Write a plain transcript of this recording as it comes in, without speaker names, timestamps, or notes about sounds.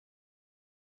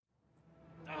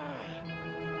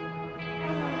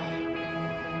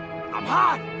I'm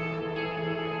hot!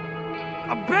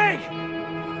 I'm big!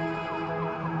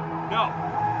 No!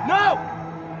 No!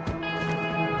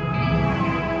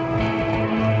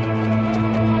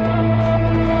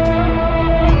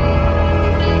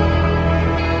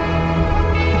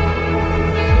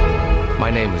 My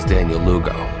name is Daniel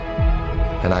Lugo,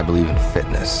 and I believe in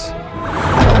fitness.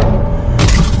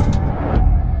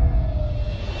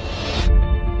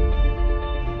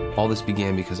 All this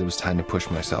began because it was time to push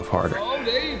myself harder. Oh,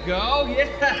 there you go,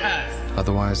 yes!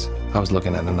 Otherwise, I was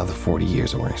looking at another 40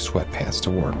 years of wearing sweatpants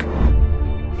to work.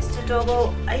 Mr.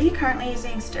 Doble, are you currently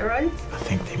using steroids? I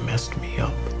think they messed me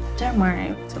up. Don't worry,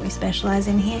 that's what we specialize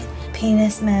in here.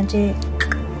 Penis magic.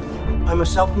 I'm a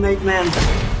self-made man.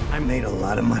 I made a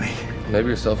lot of money. Maybe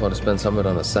yourself ought to spend some of it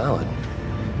on a salad.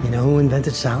 You know who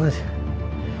invented salad?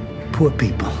 Poor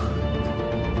people.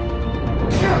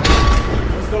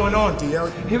 What's going on, D.L.?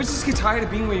 You ever just get tired of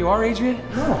being where you are, Adrian?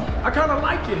 No, I kind of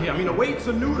like it here. I mean, the waits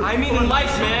are new to me. I mean in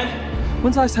life, man.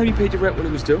 When's the last time you paid your rent when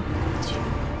it was due?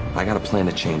 I got a plan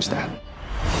to change that.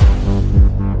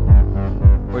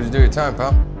 Where'd you do your time,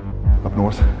 pal? Up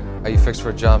north. How you fixed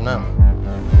for a job now?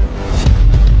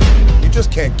 You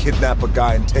just can't kidnap a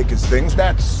guy and take his things.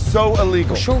 That's so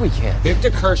illegal. Sure we can.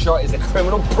 Victor Kershaw is a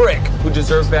criminal prick who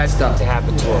deserves bad stuff to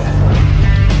happen to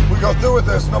him. We go through with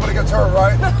this, nobody gets hurt,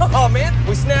 right? Oh, man,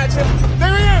 we snatch him.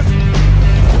 There he is!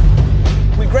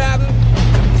 We grab him.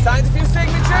 He signs a few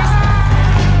signatures.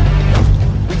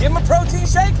 We give him a protein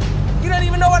shake. You don't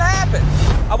even know what happened.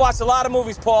 I watched a lot of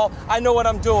movies, Paul. I know what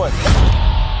I'm doing.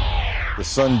 The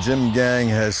Sun Gym gang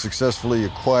has successfully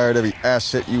acquired every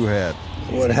asset you had.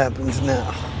 What happens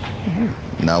now?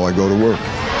 Now I go to work.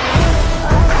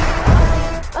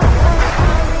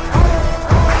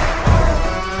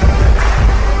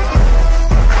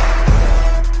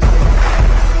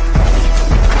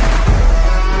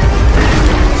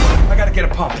 I gotta get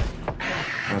a pump.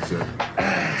 That's it.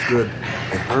 It's good.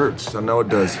 It hurts. I know it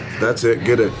does. That's it.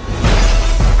 Get it.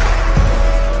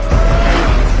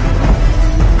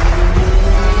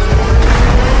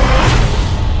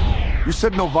 You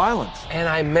said no violence. And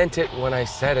I meant it when I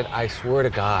said it, I swear to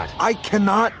God. I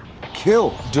cannot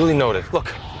kill. Duly noted. Look,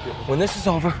 when this is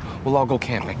over, we'll all go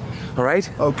camping, all right?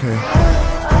 Okay.